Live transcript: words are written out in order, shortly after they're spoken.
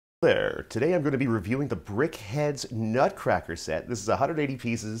There. Today I'm going to be reviewing the BrickHeadz Nutcracker set. This is 180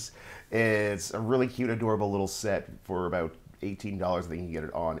 pieces. It's a really cute, adorable little set for about $18. I think you can get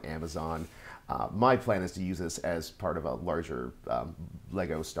it on Amazon. My plan is to use this as part of a larger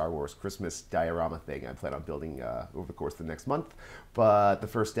LEGO Star Wars Christmas diorama thing I plan on building over the course of the next month. But the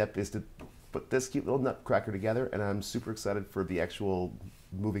first step is to put this cute little nutcracker together, and I'm super excited for the actual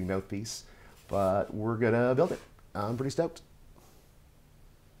moving mouthpiece. But we're going to build it. I'm pretty stoked.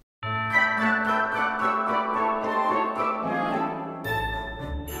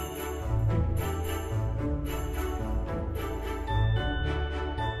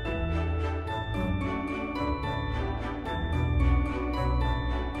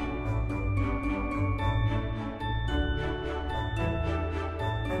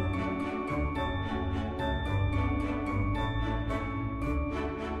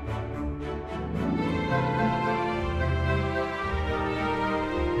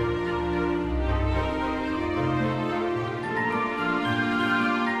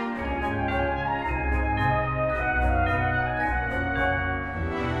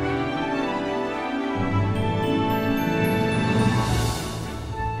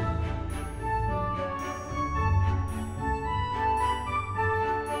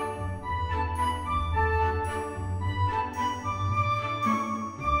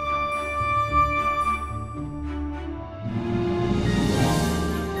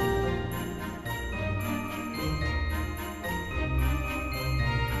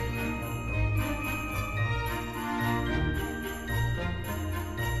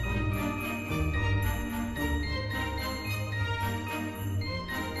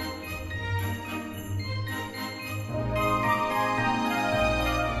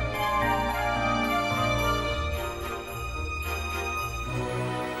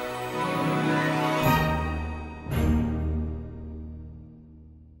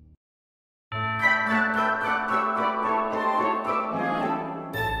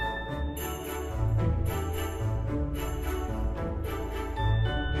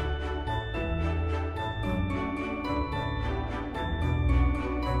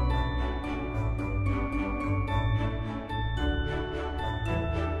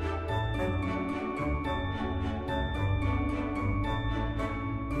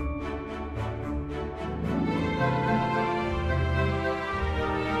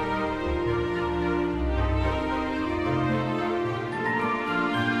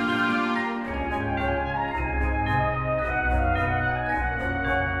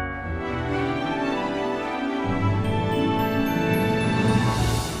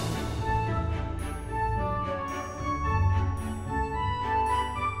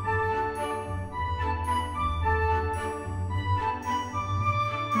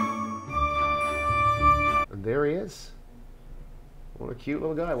 There he is. What a cute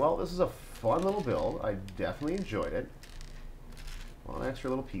little guy. Well, this is a fun little build. I definitely enjoyed it. A lot of extra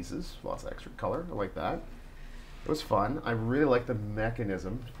little pieces, lots of extra color. I like that. It was fun. I really like the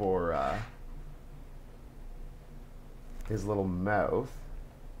mechanism for his little mouth.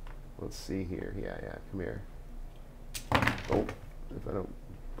 Let's see here. Yeah, come here. Oh, if I don't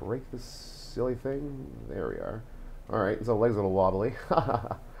break this silly thing. There we are. All right, so the leg's a little wobbly.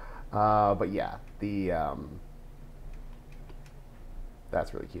 But yeah,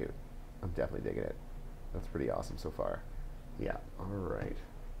 that's really cute. I'm definitely digging it. That's pretty awesome so far. Yeah, all right.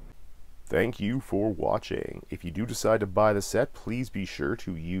 Thank you for watching. If you do decide to buy the set, please be sure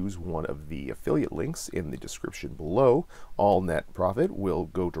to use one of the affiliate links in the description below. All net profit will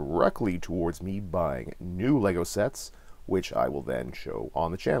go directly towards me buying new LEGO sets, which I will then show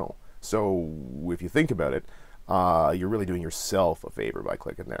on the channel. So if you think about it, you're really doing yourself a favor by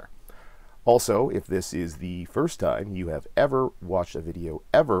clicking there. Also, if this is the first time you have ever watched a video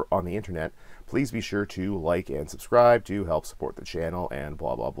ever on the internet, please be sure to like and subscribe to help support the channel and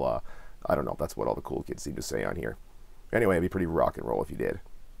blah, blah, blah. I don't know, that's what all the cool kids seem to say on here. Anyway, it'd be pretty rock and roll if you did.